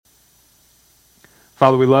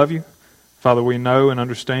Father, we love you. Father, we know and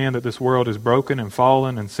understand that this world is broken and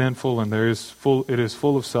fallen and sinful, and it is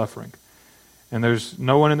full of suffering. And there's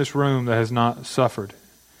no one in this room that has not suffered.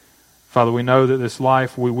 Father, we know that this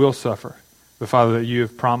life we will suffer, but Father, that you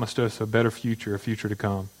have promised us a better future, a future to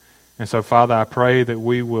come. And so, Father, I pray that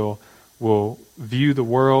we will view the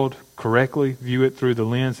world correctly, view it through the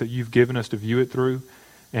lens that you've given us to view it through,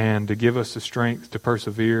 and to give us the strength to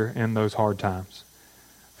persevere in those hard times.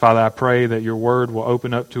 Father, I pray that your word will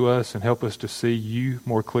open up to us and help us to see you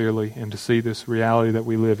more clearly and to see this reality that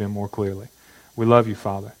we live in more clearly. We love you,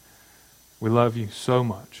 Father. We love you so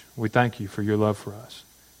much. We thank you for your love for us.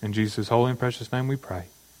 In Jesus' holy and precious name we pray.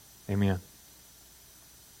 Amen.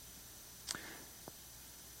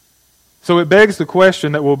 So it begs the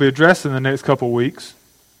question that we'll be addressing in the next couple of weeks.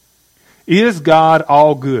 Is God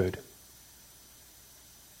all good?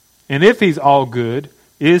 And if he's all good,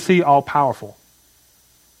 is he all powerful?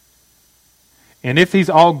 And if he's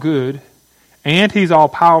all good and he's all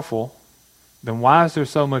powerful, then why is there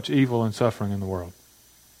so much evil and suffering in the world?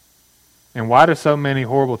 And why do so many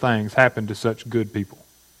horrible things happen to such good people?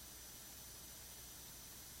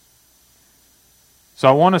 So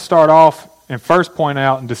I want to start off and first point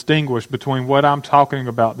out and distinguish between what I'm talking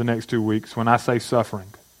about the next 2 weeks when I say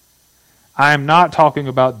suffering. I am not talking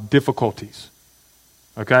about difficulties.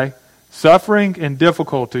 Okay? Suffering and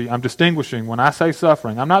difficulty, I'm distinguishing. When I say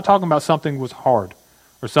suffering, I'm not talking about something was hard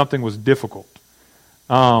or something was difficult.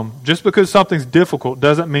 Just because something's difficult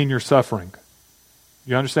doesn't mean you're suffering.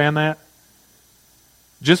 You understand that?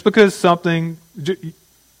 Just because something,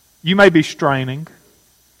 you may be straining,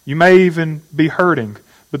 you may even be hurting,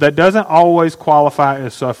 but that doesn't always qualify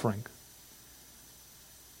as suffering.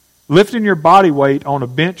 Lifting your body weight on a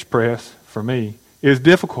bench press, for me, is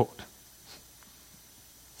difficult.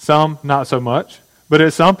 Some, not so much, but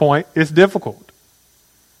at some point, it's difficult.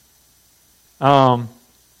 You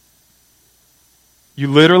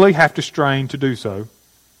literally have to strain to do so,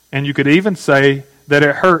 and you could even say that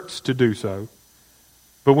it hurts to do so.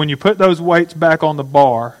 But when you put those weights back on the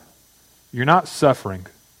bar, you're not suffering.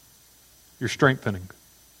 You're strengthening.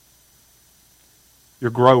 You're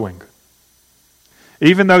growing.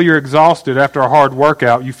 Even though you're exhausted after a hard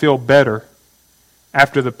workout, you feel better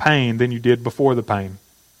after the pain than you did before the pain.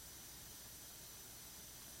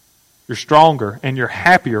 You're stronger and you're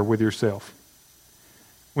happier with yourself.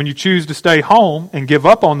 When you choose to stay home and give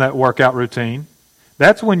up on that workout routine,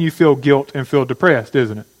 that's when you feel guilt and feel depressed,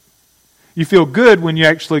 isn't it? You feel good when you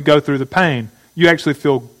actually go through the pain. You actually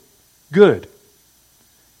feel good.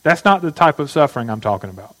 That's not the type of suffering I'm talking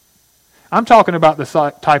about. I'm talking about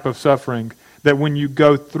the type of suffering that when you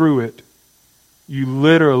go through it, you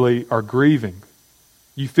literally are grieving.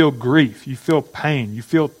 You feel grief. You feel pain. You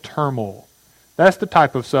feel turmoil. That's the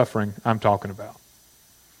type of suffering I'm talking about.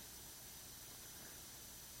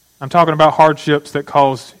 I'm talking about hardships that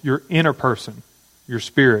cause your inner person, your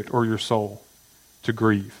spirit or your soul, to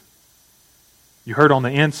grieve. You hurt on the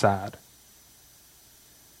inside.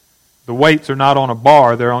 The weights are not on a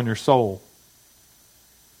bar, they're on your soul.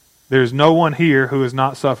 There's no one here who has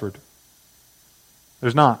not suffered.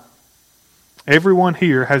 There's not. Everyone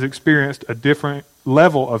here has experienced a different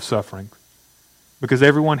level of suffering because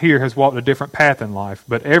everyone here has walked a different path in life,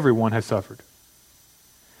 but everyone has suffered.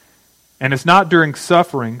 And it's not during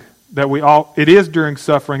suffering it is during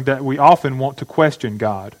suffering that we often want to question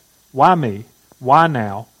God. Why me? Why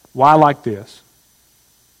now? Why like this?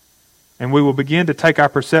 And we will begin to take our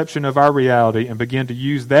perception of our reality and begin to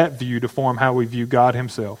use that view to form how we view God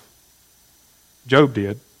himself. Job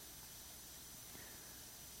did.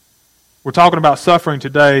 We're talking about suffering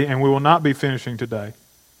today, and we will not be finishing today.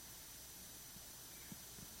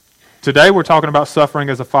 Today we're talking about suffering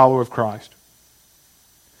as a follower of Christ.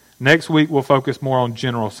 Next week we'll focus more on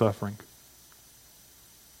general suffering.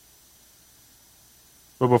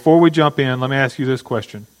 But before we jump in, let me ask you this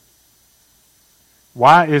question.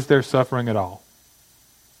 Why is there suffering at all?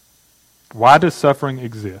 Why does suffering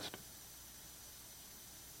exist?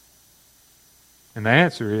 And the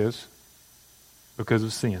answer is because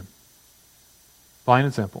of sin. Plain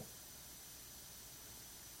and simple.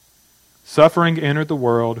 Suffering entered the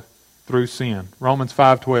world through sin. Romans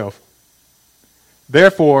 5:12.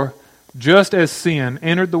 Therefore, just as sin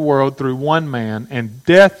entered the world through one man, and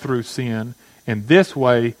death through sin, in this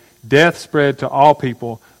way death spread to all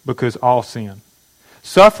people because all sin.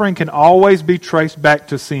 Suffering can always be traced back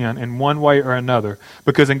to sin in one way or another,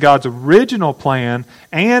 because in God's original plan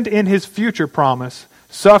and in his future promise,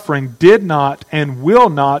 suffering did not and will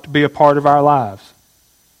not be a part of our lives.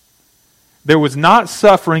 There was not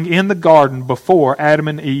suffering in the garden before Adam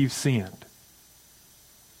and Eve sinned.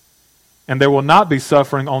 And there will not be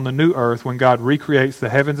suffering on the new earth when God recreates the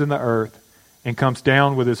heavens and the earth and comes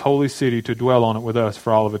down with his holy city to dwell on it with us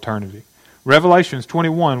for all of eternity. Revelations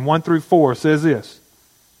 21, 1 through 4 says this.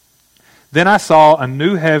 Then I saw a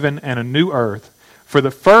new heaven and a new earth, for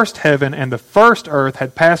the first heaven and the first earth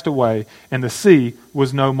had passed away, and the sea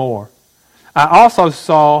was no more. I also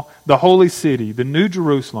saw the holy city, the new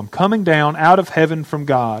Jerusalem, coming down out of heaven from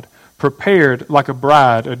God, prepared like a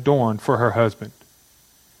bride adorned for her husband.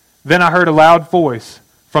 Then I heard a loud voice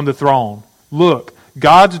from the throne. Look,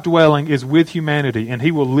 God's dwelling is with humanity, and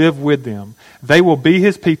he will live with them. They will be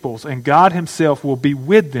his peoples, and God himself will be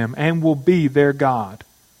with them and will be their God.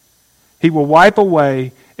 He will wipe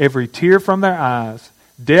away every tear from their eyes.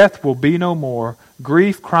 Death will be no more.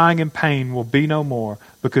 Grief, crying, and pain will be no more,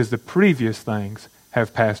 because the previous things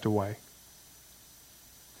have passed away.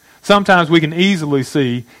 Sometimes we can easily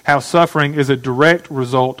see how suffering is a direct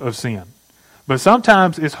result of sin. But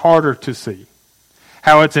sometimes it's harder to see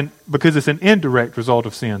how because it's an indirect result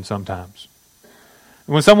of sin sometimes.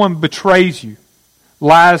 When someone betrays you,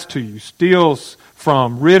 lies to you, steals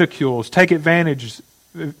from, ridicules, takes advantage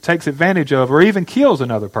of, or even kills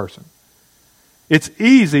another person, it's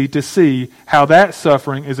easy to see how that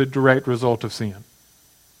suffering is a direct result of sin.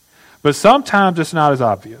 But sometimes it's not as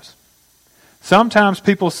obvious. Sometimes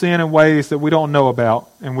people sin in ways that we don't know about,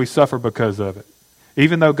 and we suffer because of it,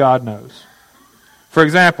 even though God knows. For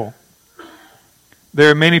example, there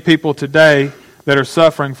are many people today that are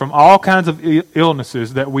suffering from all kinds of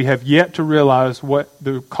illnesses that we have yet to realize what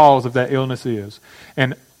the cause of that illness is.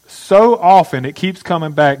 And so often it keeps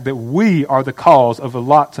coming back that we are the cause of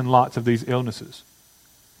lots and lots of these illnesses.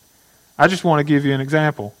 I just want to give you an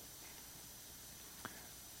example.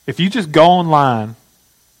 If you just go online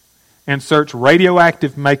and search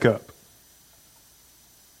radioactive makeup.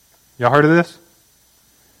 Y'all heard of this?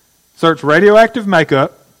 Search radioactive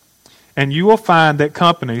makeup, and you will find that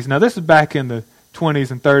companies, now this is back in the 20s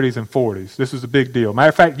and 30s and 40s. This was a big deal. Matter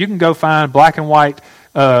of fact, you can go find black and white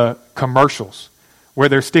commercials where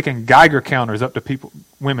they're sticking Geiger counters up to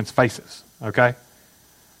women's faces. Okay?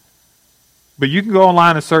 But you can go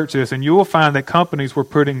online and search this, and you will find that companies were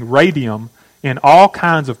putting radium in all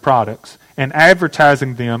kinds of products and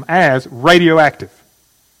advertising them as radioactive.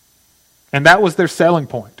 And that was their selling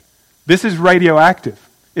point. This is radioactive.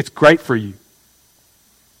 It's great for you.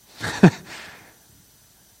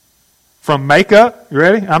 From makeup, you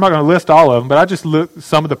ready? I'm not going to list all of them, but I just looked at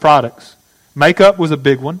some of the products. Makeup was a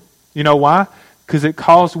big one. You know why? Because it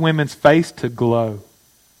caused women's face to glow.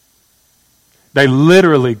 They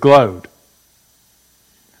literally glowed.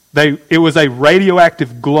 It was a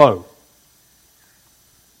radioactive glow.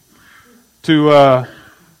 To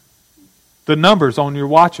the numbers on your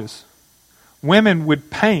watches. Women would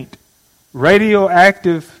paint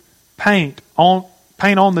radioactive paint on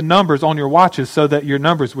the numbers on your watches so that your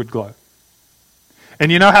numbers would glow.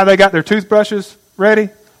 And you know how they got their toothbrushes ready?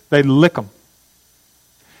 They'd lick them.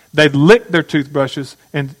 They'd lick their toothbrushes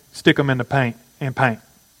and stick them in the paint and paint.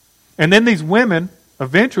 And then these women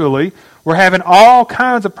eventually were having all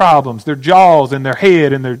kinds of problems. Their jaws and their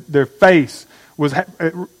head and their face was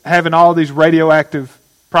having all these radioactive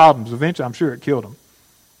problems. Eventually, I'm sure it killed them.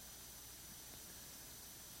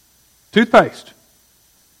 Toothpaste.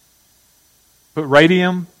 Put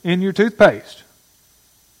radium in your toothpaste.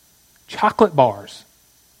 Chocolate bars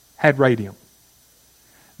had radium.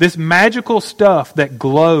 This magical stuff that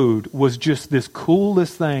glowed was just this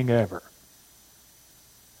coolest thing ever.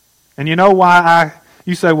 And you know why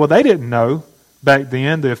you say, well, they didn't know back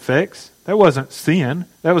then the effects. That wasn't sin.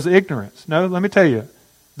 That was ignorance. No, let me tell you.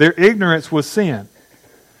 Their ignorance was sin.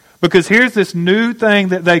 Because here's this new thing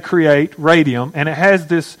that they create, radium, and it has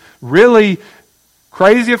this really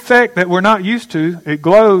crazy effect that we're not used to. It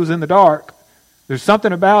glows in the dark. There's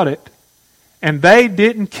something about it. And they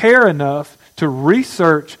didn't care enough to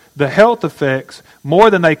research the health effects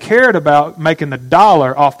more than they cared about making the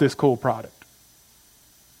dollar off this cool product.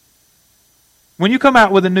 When you come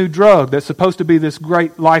out with a new drug that's supposed to be this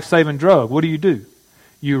great life-saving drug, what do?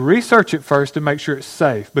 You research it first to make sure it's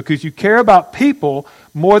safe because you care about people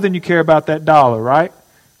more than you care about that dollar, right?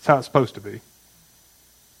 That's how it's supposed to be.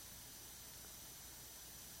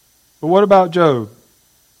 But what about Job?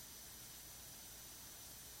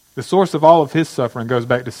 The source of all of his suffering goes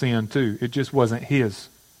back to sin too. It just wasn't his.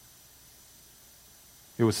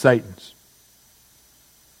 It was Satan's.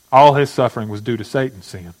 All his suffering was due to Satan's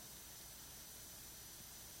sin.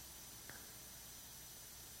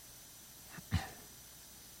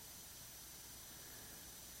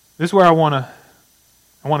 This is where I want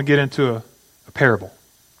to get into a parable.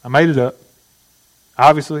 I made it up.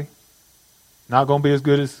 Obviously, not going to be as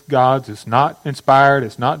good as God's. It's not inspired.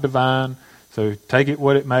 It's not divine. So take it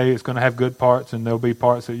what it may. It's going to have good parts, and there'll be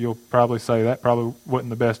parts that you'll probably say, that probably wasn't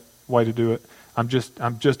the best way to do it. I'm just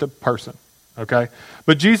a person, okay?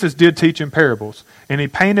 But Jesus did teach in parables, and he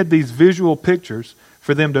painted these visual pictures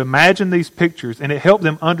for them to imagine these pictures, and it helped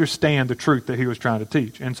them understand the truth that he was trying to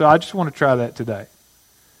teach. And so I just want to try that today,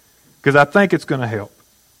 because I think it's going to help.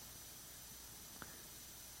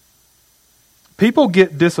 People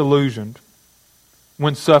get disillusioned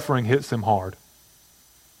when suffering hits them hard,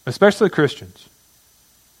 especially Christians.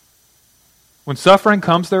 When suffering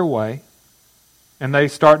comes their way and they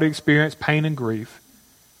start to experience pain and grief,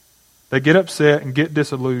 they get upset and get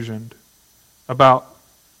disillusioned about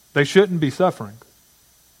they shouldn't be suffering.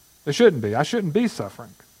 They shouldn't be. I shouldn't be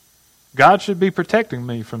suffering. God should be protecting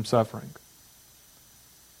me from suffering.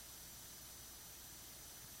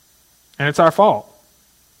 And it's our fault.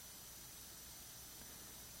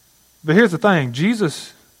 But here's the thing,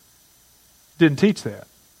 Jesus didn't teach that.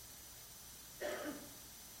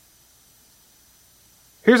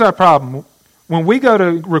 Here's our problem. When we go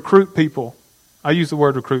to recruit people, I use the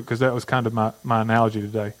word recruit because that was kind of my analogy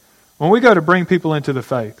today. When we go to bring people into the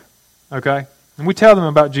faith, okay, and we tell them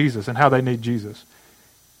about Jesus and how they need Jesus,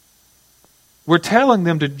 we're telling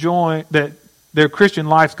them to join, that their Christian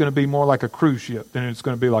life's going to be more like a cruise ship than it's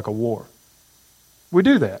going to be like a war. We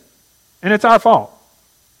do that. And it's our fault.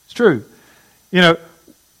 It's true. You know,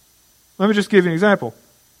 let me just give you an example.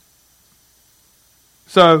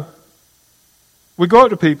 So, we go up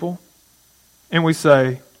to people and we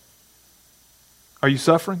say, are you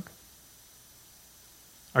suffering?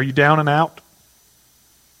 Are you down and out?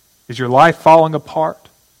 Is your life falling apart?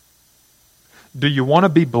 Do you want to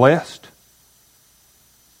be blessed?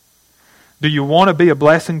 Do you want to be a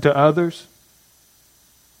blessing to others?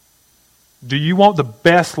 Do you want the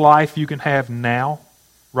best life you can have now?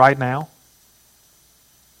 Right now?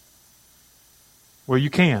 Well, you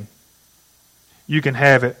can. You can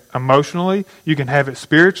have it emotionally, you can have it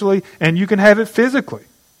spiritually, and you can have it physically.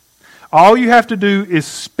 All you have to do is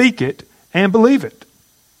speak it and believe it.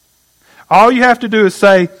 All you have to do is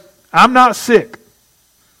say, I'm not sick.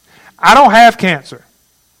 I don't have cancer.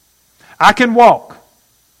 I can walk.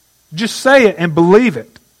 Just say it and believe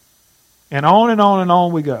it. And on and on and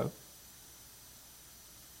on we go.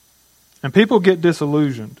 And people get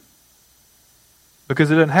disillusioned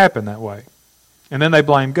because it didn't happen that way. And then they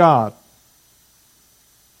blame God.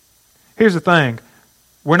 Here's the thing.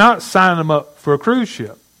 We're not signing them up for a cruise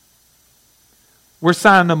ship. We're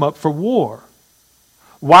signing them up for war.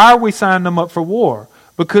 Why are we signing them up for war?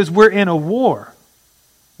 Because we're in a war.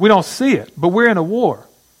 We don't see it, but we're in a war.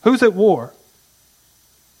 Who's at war?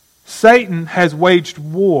 Satan has waged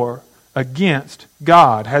war against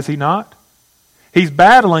God, has he not? He's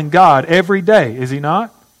battling God every day, is he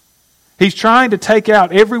not? He's trying to take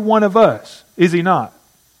out every one of us, is he not?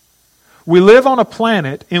 We live on a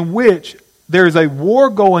planet in which there is a war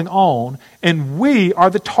going on, and we are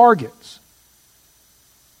the targets.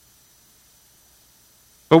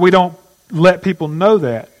 But we don't let people know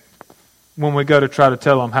that when we go to try to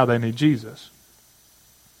tell them how they need Jesus.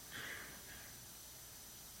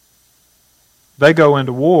 They go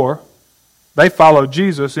into war. They follow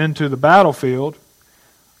Jesus into the battlefield.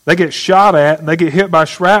 They get shot at and they get hit by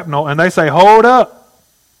shrapnel and they say, hold up.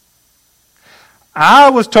 I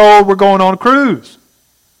was told we're going on a cruise.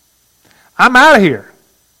 I'm out of here.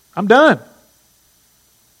 I'm done.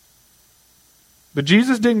 But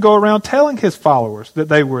Jesus didn't go around telling his followers that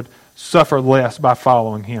they would suffer less by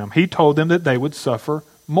following him. He told them that they would suffer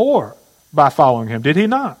more by following him. Did he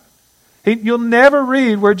not? You'll never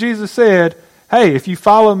read where Jesus said, hey, if you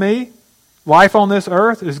follow me, life on this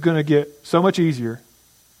earth is going to get so much easier.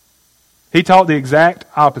 He taught the exact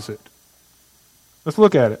opposite. Let's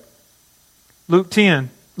look at it. Luke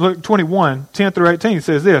 21, 10 through 18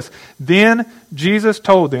 says this. Then Jesus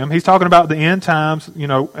told them, he's talking about the end times,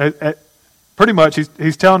 pretty much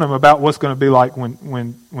he's telling them about what's going to be like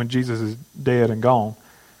when Jesus is dead and gone.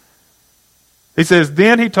 He says,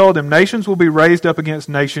 then he told them, nations will be raised up against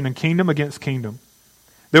nation and kingdom against kingdom.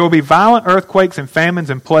 There will be violent earthquakes and famines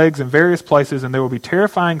and plagues in various places, and there will be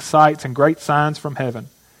terrifying sights and great signs from heaven.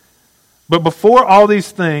 But before all these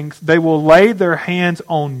things, they will lay their hands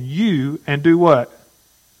on you and do what?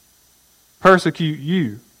 Persecute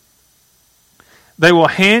you. They will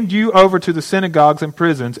hand you over to the synagogues and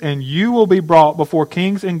prisons, and you will be brought before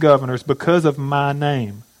kings and governors because of my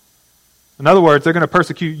name. In other words, they're going to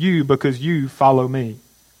persecute you because you follow me.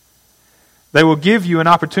 They will give you an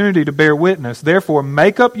opportunity to bear witness. Therefore,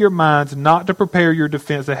 make up your minds not to prepare your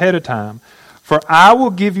defense ahead of time. For I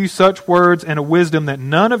will give you such words and a wisdom that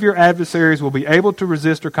none of your adversaries will be able to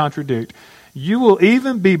resist or contradict. You will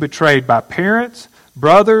even be betrayed by parents,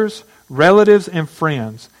 brothers, relatives, and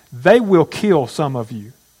friends. They will kill some of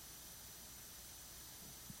you.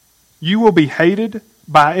 You will be hated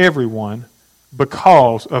by everyone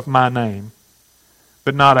because of my name,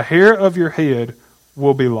 but not a hair of your head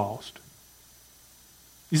will be lost.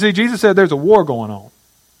 You see, Jesus said there's a war going on.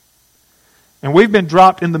 And we've been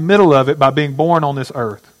dropped in the middle of it by being born on this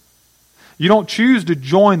earth. You don't choose to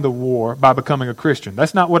join the war by becoming a Christian.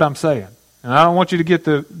 That's not what I'm saying. And I don't want you to get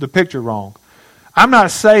the picture wrong. I'm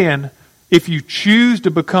not saying if you choose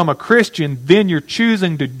to become a Christian, then you're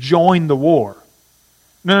choosing to join the war.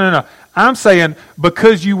 No. I'm saying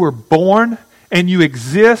because you were born and you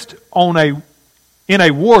exist in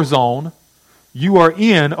a war zone, you are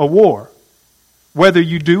in a war. Whether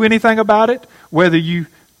you do anything about it, whether you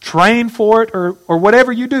train for it, or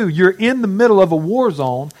whatever you do, you're in the middle of a war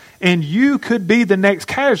zone, and you could be the next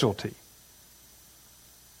casualty.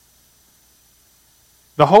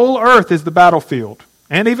 The whole earth is the battlefield,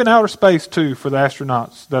 and even outer space too for the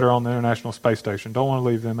astronauts that are on the International Space Station. Don't want to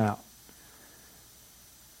leave them out.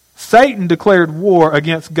 Satan declared war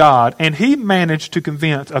against God, and he managed to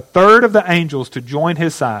convince a third of the angels to join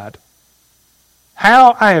his side.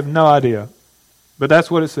 How? I have no idea. But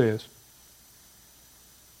that's what it says.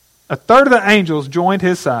 A third of the angels joined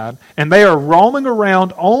his side, and they are roaming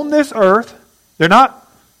around on this earth. They're not,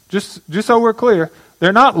 just so we're clear,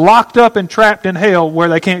 they're not locked up and trapped in hell where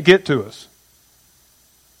they can't get to us.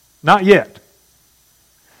 Not yet.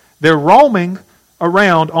 They're roaming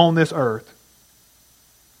around on this earth,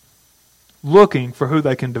 looking for who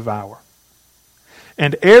they can devour.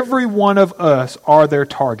 And every one of us are their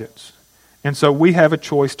targets. And so we have a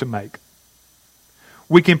choice to make.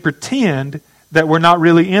 We can pretend that we're not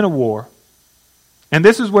really in a war. And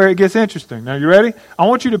this is where it gets interesting. Now, you ready? I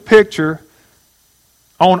want you to picture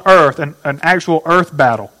on earth an actual earth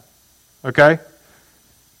battle. Okay?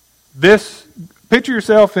 Picture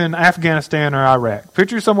yourself in Afghanistan or Iraq.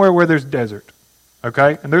 Picture somewhere where there's desert.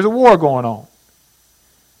 Okay? And there's a war going on.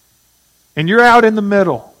 And you're out in the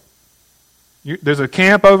middle. There's a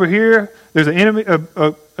camp over here. There's an enemy,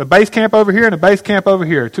 a base camp over here and a base camp over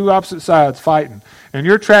here. Two opposite sides fighting. And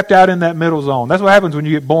you're trapped out in that middle zone. That's what happens when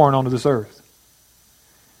you get born onto this earth.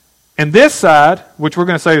 And this side, which we're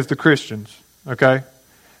going to say is the Christians, okay?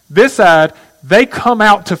 This side, they come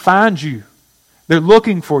out to find you. They're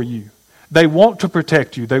looking for you. They want to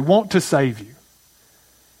protect you. They want to save you.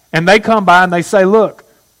 And they come by and they say, look,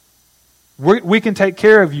 we can take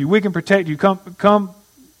care of you. We can protect you. Come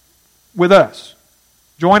with us.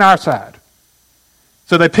 Join our side.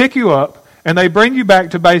 So they pick you up and they bring you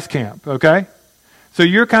back to base camp, okay? So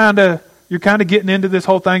you're kind of getting into this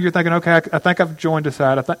whole thing. You're thinking, okay, I think I've joined a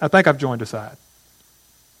side. I think I've joined a side.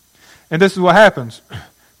 And this is what happens.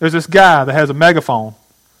 There's this guy that has a megaphone.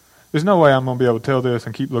 There's no way I'm going to be able to tell this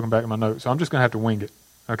and keep looking back at my notes. So I'm just going to have to wing it,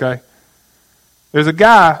 okay? There's a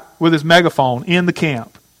guy with his megaphone in the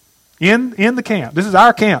camp. In the camp. This is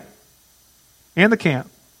our camp. In the camp.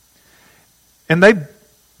 And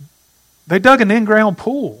they dug an in-ground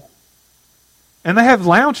pool. And they have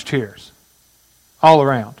lounge chairs all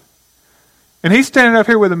around. And he's standing up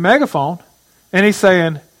here with a megaphone, and he's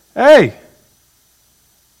saying, hey,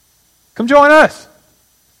 come join us.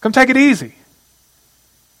 Come take it easy.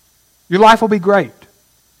 Your life will be great.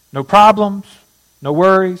 No problems, no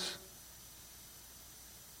worries.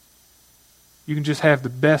 You can just have the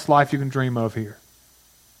best life you can dream of here.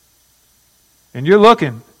 And you're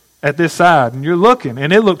looking at this side, and you're looking,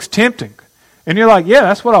 and it looks tempting. And you're like, yeah,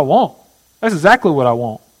 that's what I want. That's exactly what I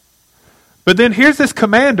want. But then here's this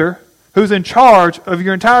commander who's in charge of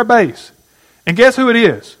your entire base. And guess who it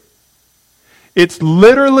is? It's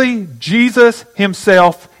literally Jesus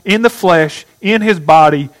himself in the flesh, in his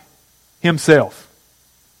body, himself.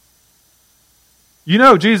 You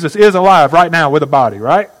know Jesus is alive right now with a body,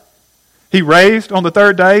 right? He raised on the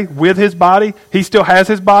third day with his body. He still has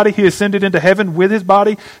his body. He ascended into heaven with his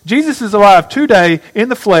body. Jesus is alive today in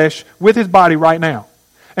the flesh with his body right now.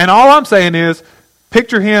 And all I'm saying is,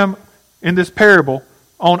 picture him in this parable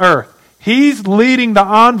on earth. He's leading the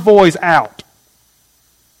envoys out.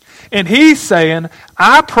 And he's saying,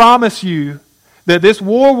 I promise you that this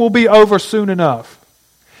war will be over soon enough.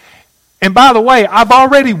 And by the way, I've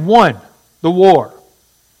already won the war.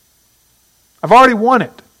 I've already won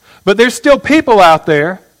it. But there's still people out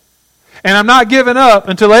there, and I'm not giving up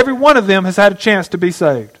until every one of them has had a chance to be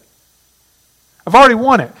saved. I've already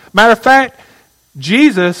won it. Matter of fact,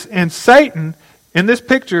 Jesus and Satan, in this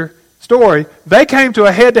picture story, they came to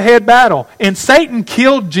a head-to-head battle, and Satan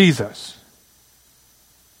killed Jesus.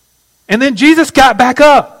 And then Jesus got back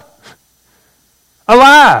up,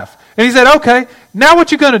 alive. And he said, okay, now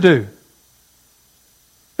what you going to do?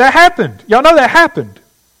 That happened. Y'all know that happened.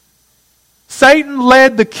 Satan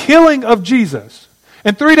led the killing of Jesus.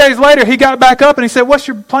 And 3 days later, he got back up and he said, what's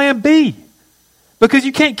your plan B? Because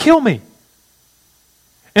you can't kill me.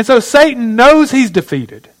 And so Satan knows he's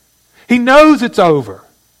defeated. He knows it's over.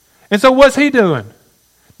 And so what's he doing?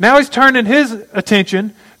 Now he's turning his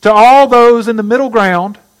attention to all those in the middle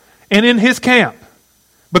ground and in his camp.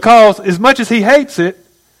 Because as much as he hates it,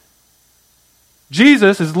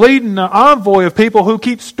 Jesus is leading an envoy of people who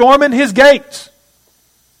keep storming his gates.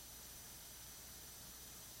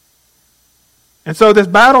 And so this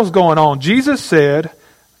battle's going on. Jesus said,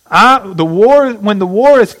 when the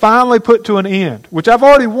war is finally put to an end, which I've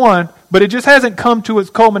already won, but it just hasn't come to its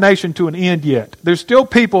culmination to an end yet. There's still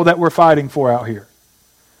people that we're fighting for out here.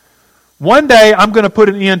 One day I'm going to put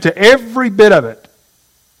an end to every bit of it.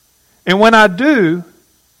 And when I do,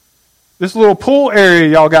 this little pool area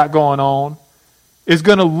y'all got going on is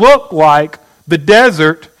going to look like the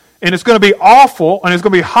desert, and it's going to be awful, and it's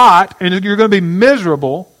going to be hot, and you're going to be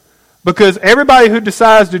miserable. Because everybody who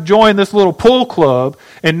decides to join this little pool club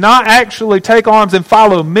and not actually take arms and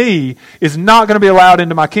follow me is not going to be allowed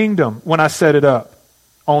into my kingdom when I set it up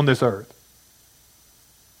on this earth.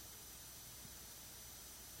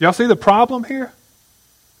 Y'all see the problem here?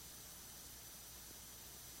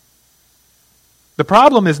 The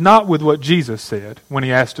problem is not with what Jesus said when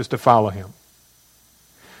he asked us to follow him.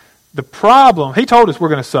 The problem, he told us we're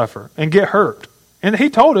going to suffer and get hurt. And he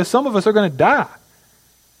told us some of us are going to die.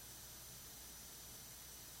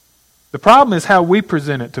 The problem is how we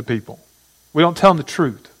present it to people. We don't tell them the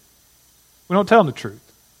truth. We don't tell them the truth.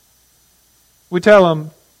 We tell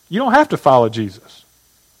them, you don't have to follow Jesus.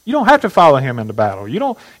 You don't have to follow him into battle. You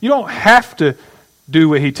don't have to do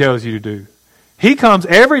what he tells you to do. He comes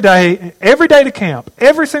every day to camp.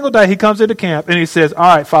 Every single day he comes into camp and he says,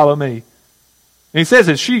 all right, follow me. And he says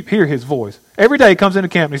his sheep hear his voice. Every day he comes into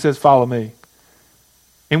camp and he says, follow me.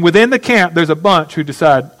 And within the camp, there's a bunch who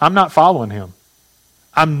decide, I'm not following him.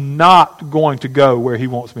 I'm not going to go where he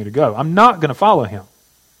wants me to go. I'm not going to follow him.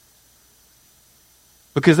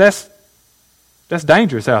 Because that's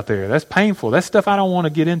dangerous out there. That's painful. That's stuff I don't want to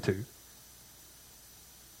get into.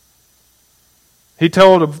 He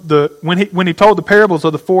told when he told the parables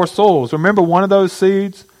of the 4 soils, remember one of those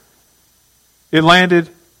seeds? It landed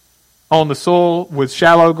on the soil with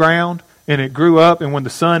shallow ground and it grew up, and when the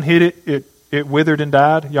sun hit it, it withered and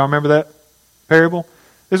died. Y'all remember that parable?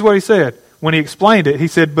 This is what he said. When he explained it, he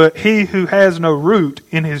said, but he who has no root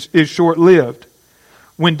is short-lived.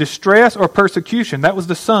 When distress or persecution, that was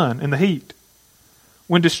the sun and the heat.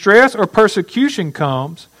 When distress or persecution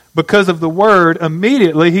comes because of the word,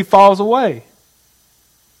 immediately he falls away.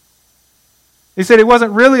 He said he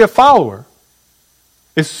wasn't really a follower.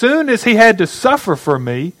 As soon as he had to suffer for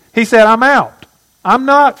me, he said, I'm out. I'm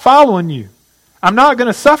not following you. I'm not going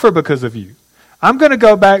to suffer because of you. I'm going to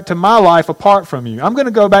go back to my life apart from you. I'm going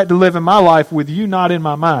to go back to living my life with you not in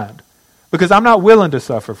my mind. Because I'm not willing to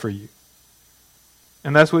suffer for you.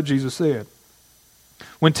 And that's what Jesus said.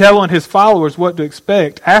 When telling his followers what to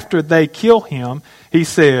expect after they kill him, he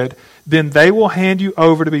said, then they will hand you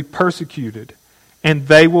over to be persecuted, and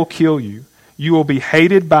they will kill you. You will be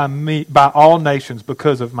hated by me, by all nations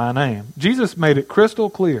because of my name. Jesus made it crystal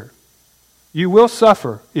clear. You will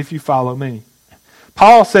suffer if you follow me.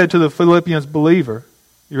 Paul said to the Philippians believer,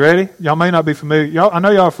 you ready? Y'all may not be familiar. I know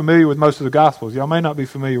y'all are familiar with most of the Gospels. Y'all may not be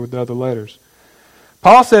familiar with the other letters.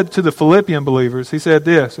 Paul said to the Philippian believers, he said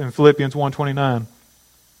this in Philippians 1:29,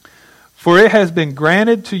 for it has been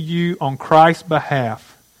granted to you on Christ's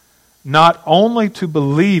behalf, not only to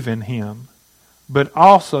believe in him, but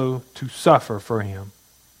also to suffer for him.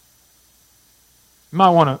 You might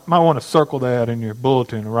want to circle that in your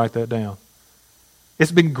bulletin and write that down.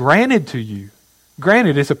 It's been granted to you.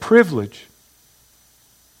 Granted, it's a privilege.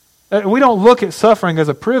 We don't look at suffering as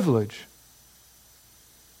a privilege.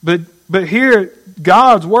 But here,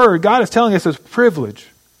 God's word, God is telling us it's a privilege.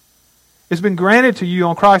 It's been granted to you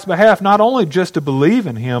on Christ's behalf, not only just to believe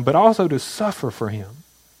in him, but also to suffer for him.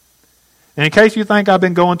 And in case you think I've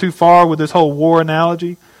been going too far with this whole war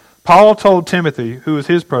analogy, Paul told Timothy, who was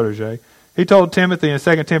his protege, he told Timothy in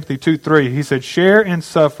 2 Timothy 2:3, he said, share in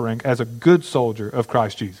suffering as a good soldier of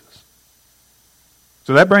Christ Jesus.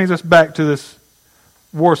 So that brings us back to this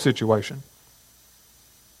war situation.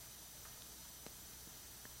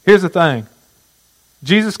 Here's the thing.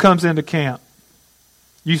 Jesus comes into camp.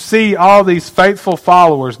 You see all these faithful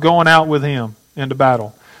followers going out with him into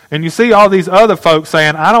battle. And you see all these other folks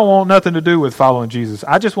saying, I don't want nothing to do with following Jesus.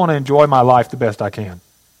 I just want to enjoy my life the best I can.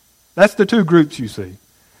 That's the two groups you see.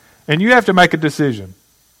 And you have to make a decision.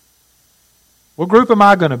 What group am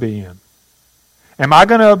I going to be in? Am I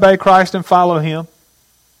going to obey Christ and follow him?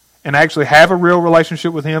 and actually have a real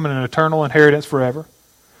relationship with Him and an eternal inheritance forever?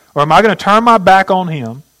 Or am I going to turn my back on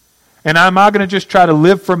Him, and am I going to just try to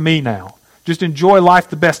live for me now? Just enjoy life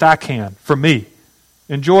the best I can for me.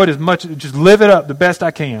 Enjoy it as much, just live it up the best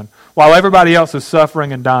I can while everybody else is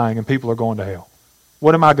suffering and dying and people are going to hell.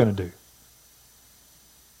 What am I going to do?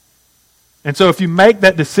 And so if you make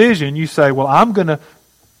that decision, you say, well, I'm going to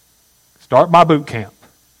start my boot camp.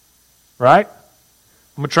 Right?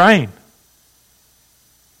 I'm going to train.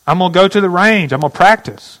 I'm going to go to the range. I'm going to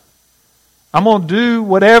practice. I'm going to do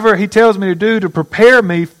whatever He tells me to do to prepare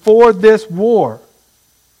me for this war.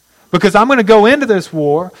 Because I'm going to go into this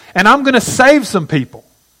war and I'm going to save some people.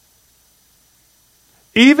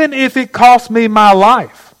 Even if it costs me my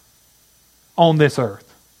life on this earth.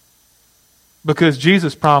 Because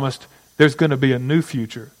Jesus promised there's going to be a new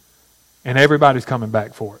future and everybody's coming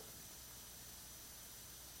back for it.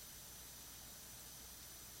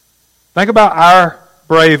 Think about our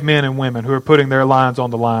brave men and women who are putting their lives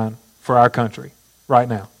on the line for our country right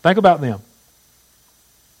now. Think about them.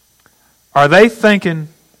 Are they thinking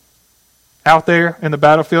out there in the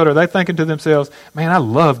battlefield, are they thinking to themselves, man, I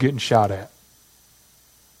love getting shot at?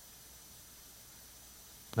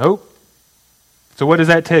 Nope. So what does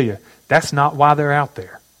that tell you? That's not why they're out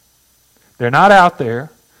there. They're not out there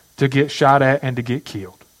to get shot at and to get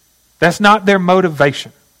killed. That's not their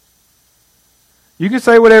motivation. You can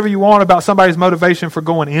say whatever you want about somebody's motivation for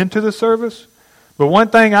going into the service, but one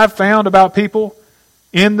thing I've found about people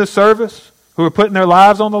in the service who are putting their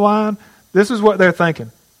lives on the line, this is what they're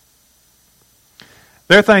thinking.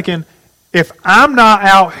 They're thinking, if I'm not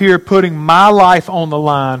out here putting my life on the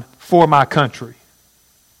line for my country,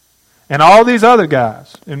 and all these other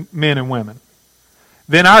guys, and men and women,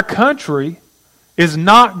 then our country is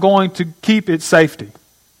not going to keep its safety.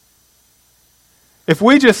 If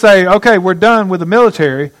we just say, okay, we're done with the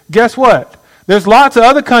military, guess what? There's lots of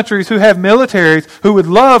other countries who have militaries who would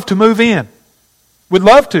love to move in. Would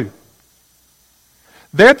love to.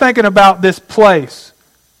 They're thinking about this place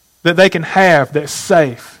that they can have that's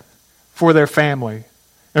safe for their family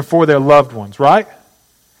and for their loved ones, right?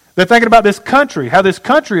 They're thinking about this country, how this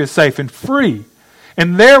country is safe and free.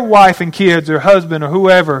 And their wife and kids or husband or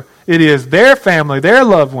whoever it is, their family, their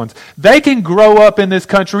loved ones, they can grow up in this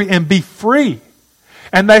country and be free.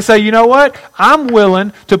 And they say, you know what? I'm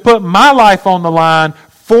willing to put my life on the line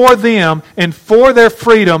for them and for their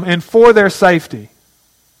freedom and for their safety.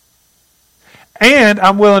 And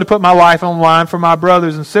I'm willing to put my life on the line for my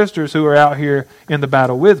brothers and sisters who are out here in the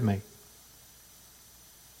battle with me.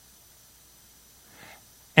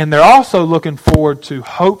 And they're also looking forward to,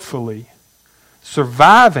 hopefully,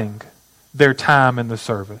 surviving their time in the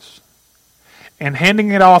service and handing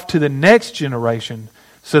it off to the next generation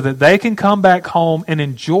so that they can come back home and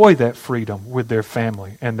enjoy that freedom with their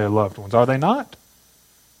family and their loved ones. Are they not?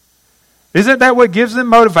 Isn't that what gives them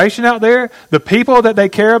motivation out there? The people that they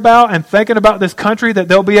care about and thinking about this country that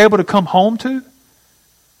they'll be able to come home to?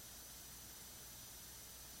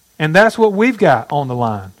 And that's what we've got on the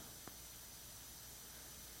line.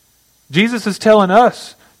 Jesus is telling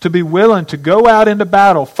us to be willing to go out into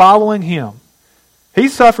battle following Him. He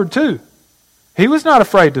suffered too. He was not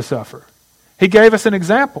afraid to suffer. He gave us an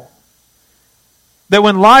example. That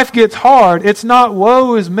when life gets hard, it's not,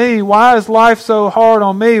 woe is me, why is life so hard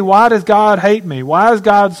on me? Why does God hate me? Why is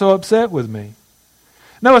God so upset with me?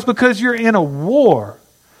 No, it's because you're in a war.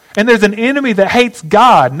 And there's an enemy that hates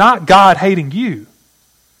God, not God hating you.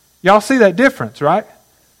 Y'all see that difference, right?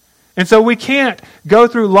 And so we can't go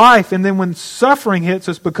through life and then when suffering hits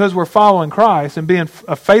us because we're following Christ and being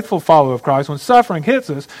a faithful follower of Christ, when suffering hits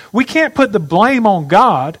us, we can't put the blame on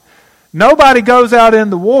God. Nobody goes out in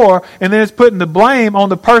the war and then is putting the blame on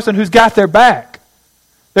the person who's got their back.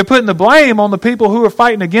 They're putting the blame on the people who are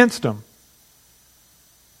fighting against them.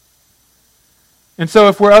 And so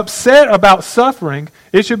if we're upset about suffering,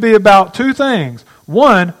 it should be about two things.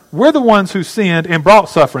 One, we're the ones who sinned and brought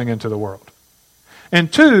suffering into the world.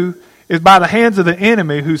 And two, is by the hands of the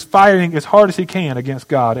enemy who's fighting as hard as he can against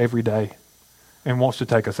God every day and wants to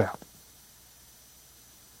take us out.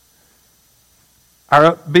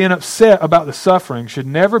 Our being upset about the suffering should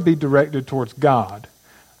never be directed towards God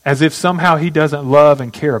as if somehow He doesn't love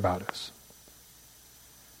and care about us.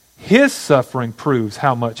 His suffering proves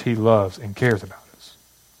how much He loves and cares about us.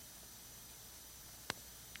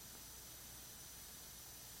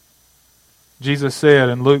 Jesus said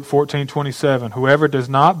in Luke 14:27, whoever does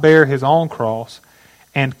not bear his own cross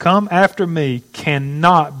and come after me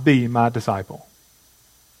cannot be my disciple.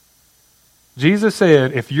 Jesus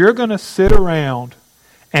said, if you're going to sit around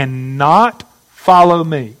and not follow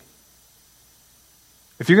me,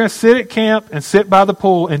 if you're going to sit at camp and sit by the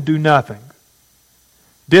pool and do nothing,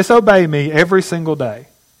 disobey me every single day.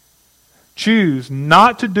 Choose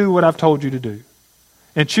not to do what I've told you to do.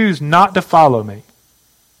 And choose not to follow me.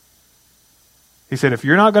 He said, if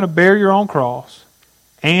you're not going to bear your own cross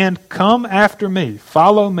and come after me,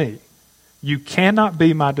 follow me, you cannot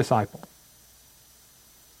be my disciple.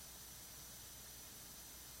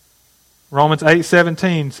 Romans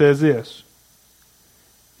 8:17 says this,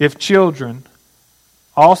 if children,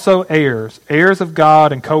 also heirs, heirs of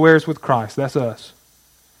God and co-heirs with Christ, that's us,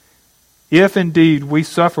 if indeed we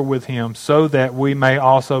suffer with him so that we may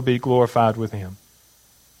also be glorified with him.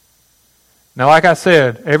 Now, like I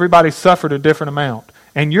said, everybody suffered a different amount.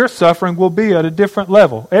 And your suffering will be at a different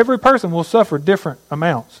level. Every person will suffer different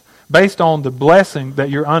amounts based on the blessing that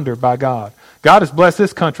you're under by God. God has blessed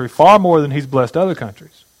this country far more than he's blessed other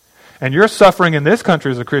countries. And your suffering in this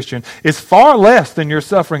country as a Christian is far less than your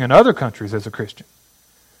suffering in other countries as a Christian.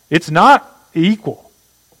 It's not equal.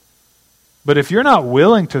 But if you're not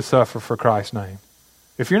willing to suffer for Christ's name,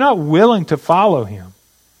 if you're not willing to follow him,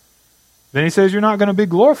 then he says you're not going to be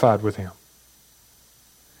glorified with him.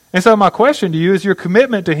 And so my question to you is, your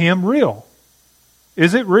commitment to him real?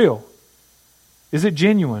 Is it real? Is it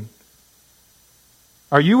genuine?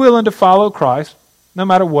 Are you willing to follow Christ no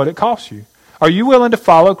matter what it costs you? Are you willing to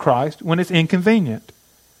follow Christ when it's inconvenient?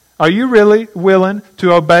 Are you really willing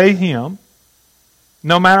to obey him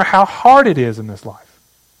no matter how hard it is in this life?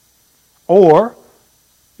 Or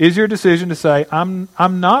is your decision to say, I'm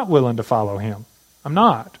not willing to follow him. I'm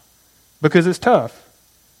not. Because it's tough.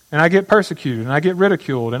 And I get persecuted, and I get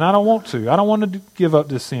ridiculed, and I don't want to. I don't want to give up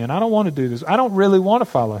this sin. I don't want to do this. I don't really want to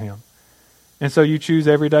follow him. And so you choose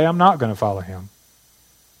every day, I'm not going to follow him.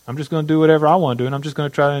 I'm just going to do whatever I want to do, and I'm just going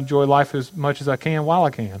to try to enjoy life as much as I can while I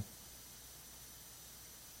can.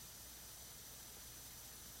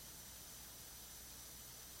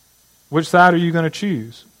 Which side are you going to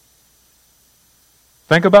choose?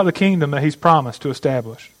 Think about the kingdom that he's promised to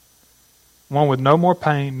establish. One with no more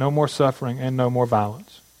pain, no more suffering, and no more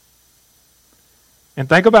violence. And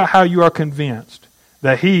think about how you are convinced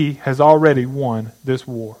that he has already won this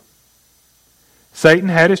war. Satan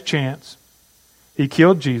had his chance. He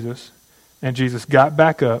killed Jesus, and Jesus got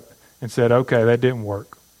back up and said, okay, that didn't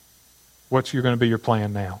work. What's going to be your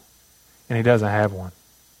plan now? And he doesn't have one.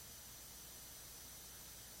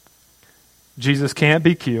 Jesus can't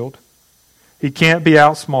be killed. He can't be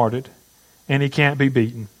outsmarted, and he can't be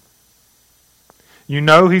beaten. You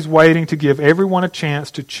know he's waiting to give everyone a chance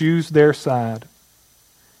to choose their side.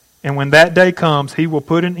 And when that day comes, he will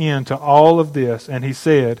put an end to all of this. And he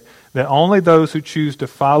said that only those who choose to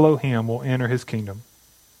follow him will enter his kingdom.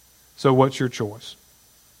 So what's your choice?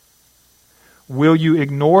 Will you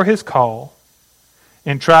ignore his call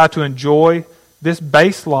and try to enjoy this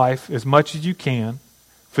base life as much as you can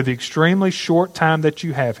for the extremely short time that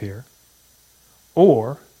you have here?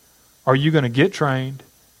 Or are you going to get trained,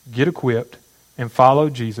 get equipped, and follow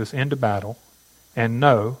Jesus into battle and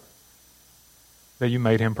know that you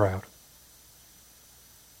made him proud?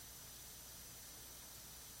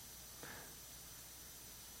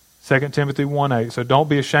 Second Timothy 1:8. So don't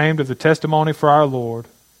be ashamed of the testimony for our Lord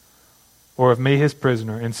or of me his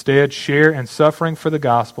prisoner. Instead, share in suffering for the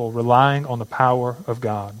gospel, relying on the power of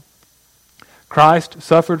God. Christ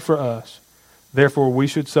suffered for us. Therefore, we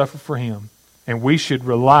should suffer for him. And we should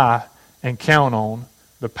rely and count on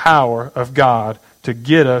the power of God to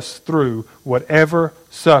get us through whatever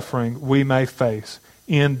suffering we may face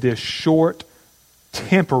in this short,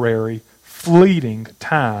 temporary, fleeting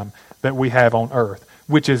time that we have on earth,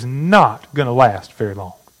 which is not going to last very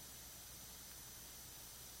long.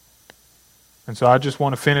 And so I just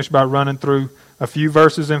want to finish by running through a few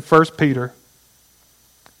verses in 1 Peter.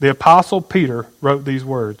 The Apostle Peter wrote these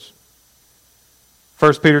words.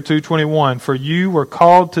 1 Peter 2:21, for you were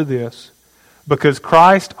called to this, because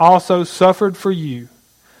Christ also suffered for you,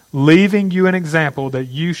 leaving you an example that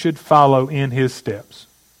you should follow in his steps.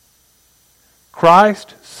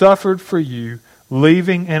 Christ suffered for you,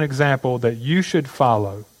 leaving an example that you should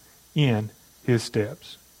follow in his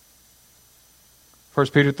steps.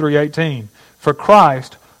 1 Peter 3:18, for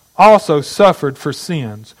Christ also suffered for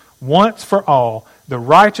sins, once for all, the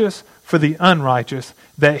righteous for the unrighteous,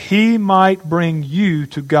 that he might bring you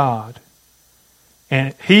to God.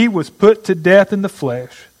 And he was put to death in the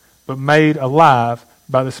flesh, but made alive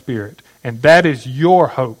by the Spirit. And that is your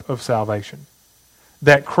hope of salvation.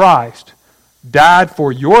 That Christ died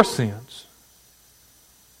for your sins.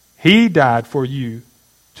 He died for you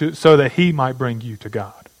so that he might bring you to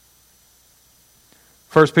God.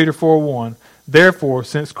 1 Peter 4:1, therefore,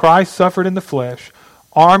 since Christ suffered in the flesh,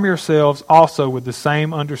 arm yourselves also with the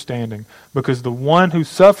same understanding, because the one who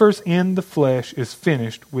suffers in the flesh is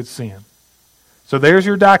finished with sin, So there's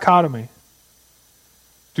your dichotomy.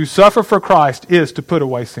 To suffer for Christ is to put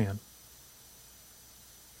away sin.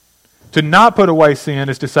 To not put away sin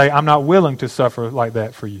is to say, I'm not willing to suffer like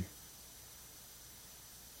that for you.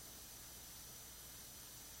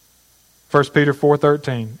 1 Peter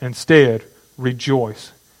 4:13, instead,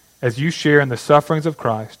 rejoice as you share in the sufferings of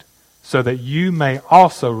Christ, so that you may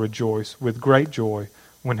also rejoice with great joy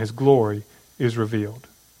when His glory is revealed.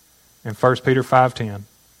 In 1 Peter 5:10,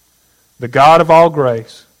 the God of all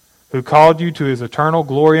grace, who called you to His eternal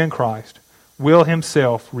glory in Christ, will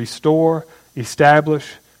Himself restore,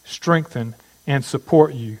 establish, strengthen, and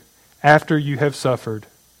support you after you have suffered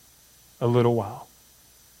a little while.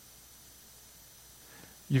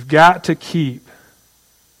 You've got to keep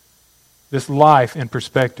this life in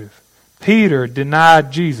perspective. Peter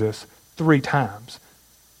denied Jesus 3 times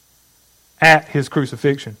at His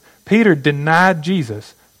crucifixion. Peter denied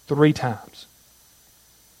Jesus 3 times.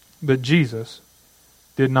 But Jesus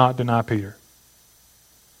did not deny Peter.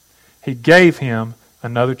 He gave him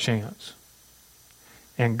another chance.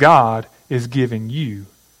 And God is giving you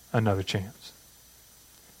another chance.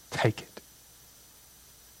 Take it.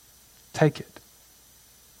 Take it.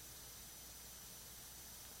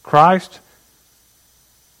 Christ,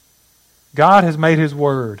 God has made His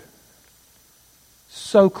word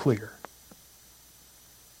so clear.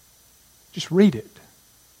 Just read it.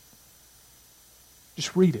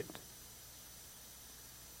 Just read it.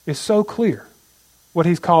 It's so clear what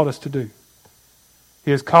He's called us to do. He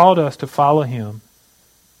has called us to follow Him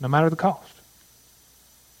no matter the cost,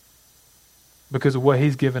 because of what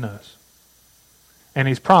He's given us. And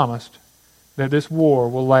He's promised that this war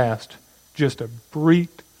will last just a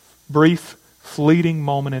brief, fleeting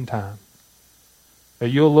moment in time. That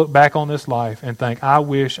you'll look back on this life and think, I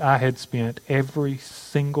wish I had spent every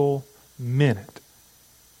single minute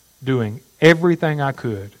doing everything I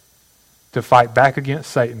could to fight back against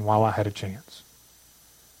Satan while I had a chance.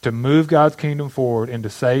 To move God's kingdom forward and to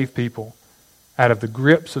save people out of the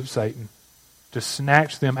grips of Satan. To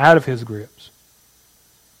snatch them out of his grips.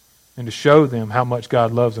 And to show them how much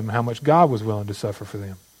God loves them and how much God was willing to suffer for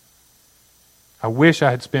them. I wish I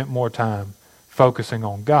had spent more time focusing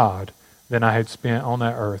on God than I had spent on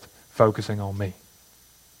that earth focusing on me.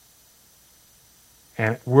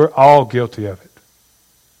 And we're all guilty of it.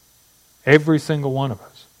 Every single one of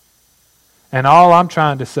us. And all I'm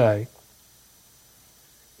trying to say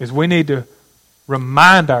is we need to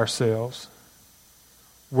remind ourselves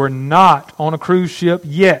we're not on a cruise ship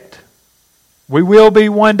yet. We will be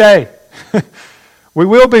one day. We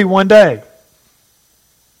will be one day.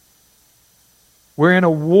 We're in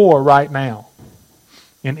a war right now.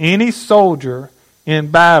 And any soldier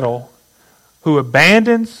in battle who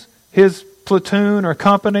abandons his platoon or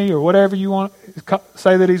company or whatever you want to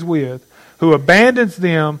say that he's with, who abandons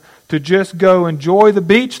them to just go enjoy the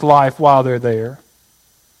beach life while they're there,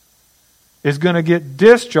 is going to get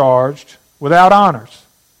discharged without honors.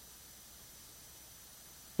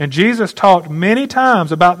 And Jesus talked many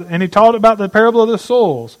times and He taught about the parable of the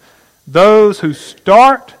soils. Those who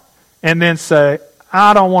start and then say,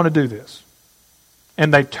 I don't want to do this.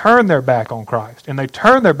 And they turn their back on Christ. And they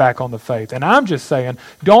turn their back on the faith. And I'm just saying,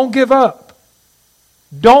 don't give up.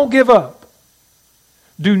 Don't give up.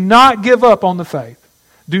 Do not give up on the faith.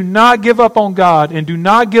 Do not give up on God. And do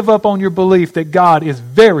not give up on your belief that God is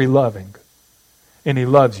very loving. And He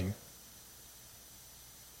loves you.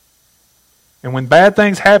 And when bad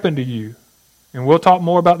things happen to you, and we'll talk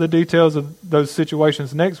more about the details of those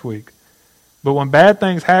situations next week, but when bad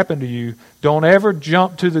things happen to you, don't ever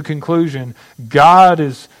jump to the conclusion, God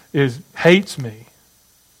hates me.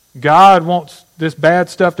 God wants this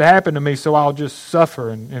bad stuff to happen to me, so I'll just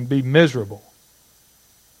suffer and be miserable.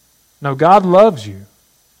 No, God loves you.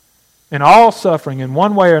 And all suffering in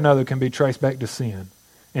one way or another can be traced back to sin.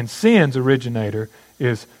 And sin's originator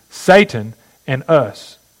is Satan and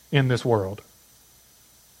us in this world.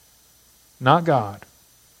 Not God.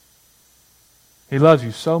 He loves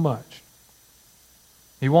you so much.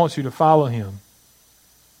 He wants you to follow Him.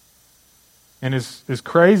 And as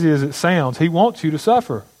crazy as it sounds, He wants you to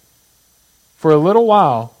suffer for a little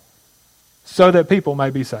while so that people may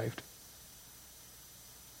be saved.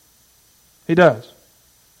 He does.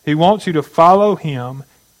 He wants you to follow Him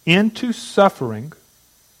into suffering.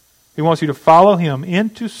 He wants you to follow Him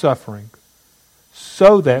into suffering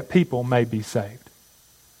so that people may be saved.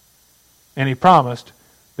 And He promised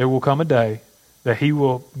there will come a day that He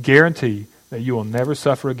will guarantee that you will never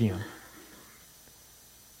suffer again.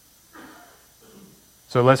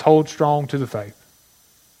 So let's hold strong to the faith.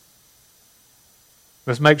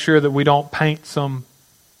 Let's make sure that we don't paint some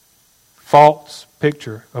false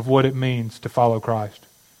picture of what it means to follow Christ.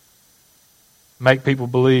 make people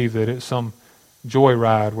believe that it's some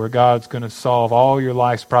joyride where God's going to solve all your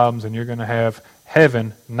life's problems and you're going to have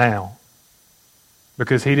heaven now.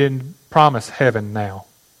 Because He didn't promise heaven now.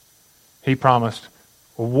 He promised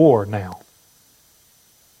a war now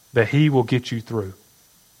that He will get you through.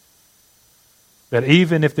 That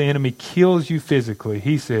even if the enemy kills you physically,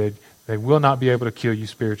 He said they will not be able to kill you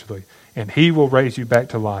spiritually. And He will raise you back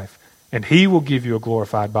to life. And He will give you a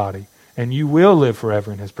glorified body. And you will live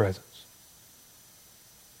forever in His presence.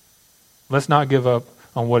 Let's not give up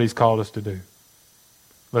on what He's called us to do.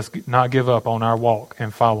 Let's not give up on our walk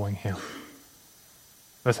and following Him.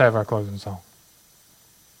 Let's have our closing song.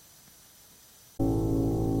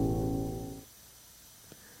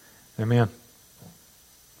 Amen.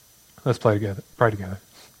 Let's pray together.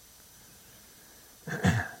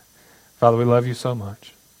 Father, we love You so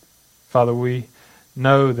much. Father, we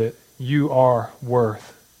know that You are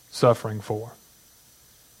worth suffering for.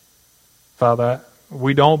 Father,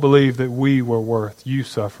 we don't believe that we were worth You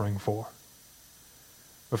suffering for.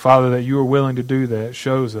 But Father, that You are willing to do that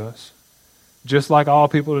shows us, just like all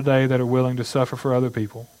people today that are willing to suffer for other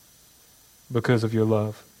people, because of Your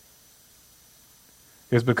love.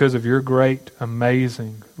 It's because of Your great,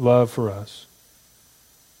 amazing love for us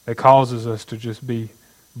that causes us to just be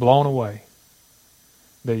blown away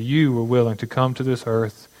that You were willing to come to this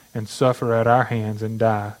earth and suffer at our hands and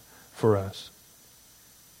die for us.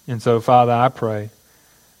 And so, Father, I pray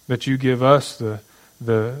that You give us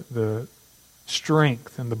the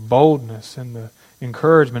strength and the boldness and the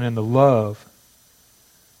encouragement and the love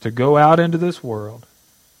to go out into this world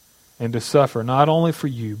and to suffer not only for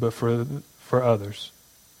You but for others.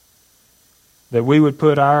 That we would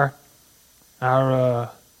put our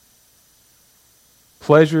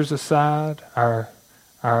pleasures aside,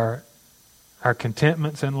 our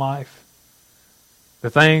contentments in life, the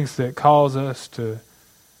things that cause us to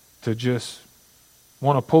just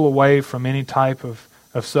want to pull away from any type of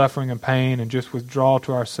suffering and pain and just withdraw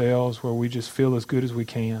to ourselves where we just feel as good as we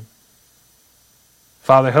can.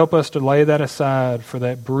 Father, help us to lay that aside for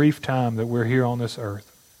that brief time that we're here on this earth.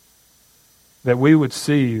 That we would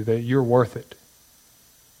see that You're worth it.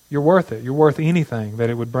 You're worth it. You're worth anything that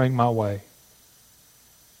it would bring my way.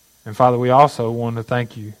 And Father, we also want to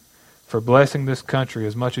thank You for blessing this country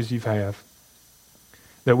as much as You have.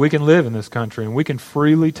 That we can live in this country and we can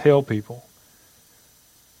freely tell people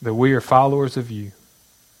that we are followers of You,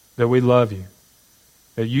 that we love You,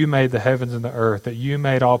 that You made the heavens and the earth, that You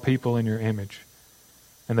made all people in Your image,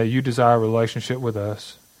 and that You desire a relationship with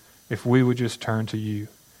us if we would just turn to You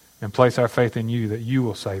and place our faith in You, that You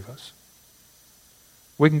will save us.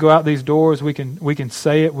 We can go out these doors, we can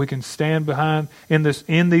say it, we can stand behind in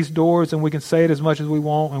these doors, and we can say it as much as we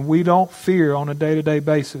want, and we don't fear on a day-to-day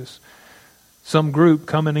basis some group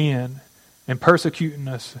coming in and persecuting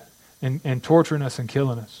us and torturing us and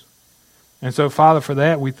killing us. And so, Father, for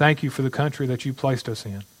that, we thank You for the country that You placed us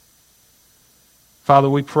in. Father,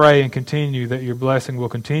 we pray and continue that Your blessing will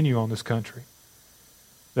continue on this country.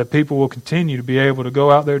 That people will continue to be able to go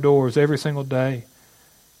out their doors every single day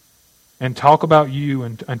and talk about You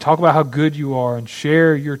and talk about how good You are and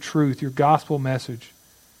share Your truth, Your gospel message,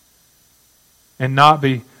 and not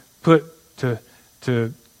be put to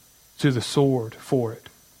the sword for it.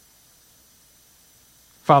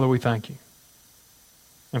 Father, we thank You.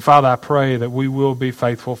 And Father, I pray that we will be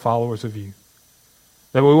faithful followers of You.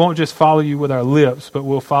 That we won't just follow You with our lips, but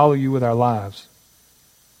we'll follow You with our lives.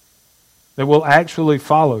 That we'll actually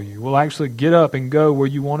follow You. We'll actually get up and go where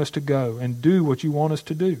You want us to go and do what You want us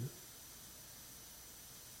to do.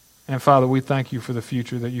 And Father, we thank You for the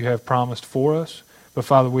future that You have promised for us. But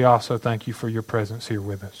Father, we also thank You for Your presence here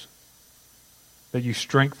with us. That You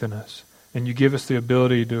strengthen us and You give us the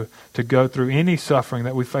ability to go through any suffering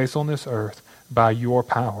that we face on this earth by Your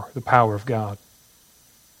power, the power of God.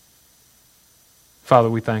 Father,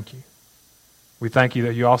 we thank You. We thank You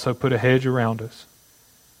that You also put a hedge around us.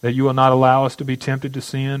 That You will not allow us to be tempted to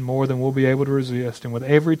sin more than we'll be able to resist. And with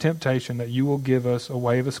every temptation that You will give us a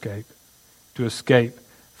way of escape, to escape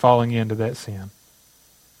falling into that sin.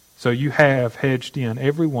 So You have hedged in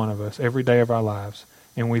every one of us every day of our lives,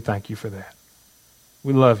 and we thank You for that.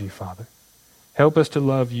 We love You, Father. Help us to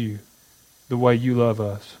love You the way You love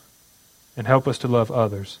us, and help us to love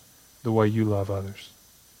others the way You love others.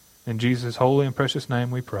 In Jesus' holy and precious name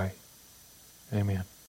we pray. Amen.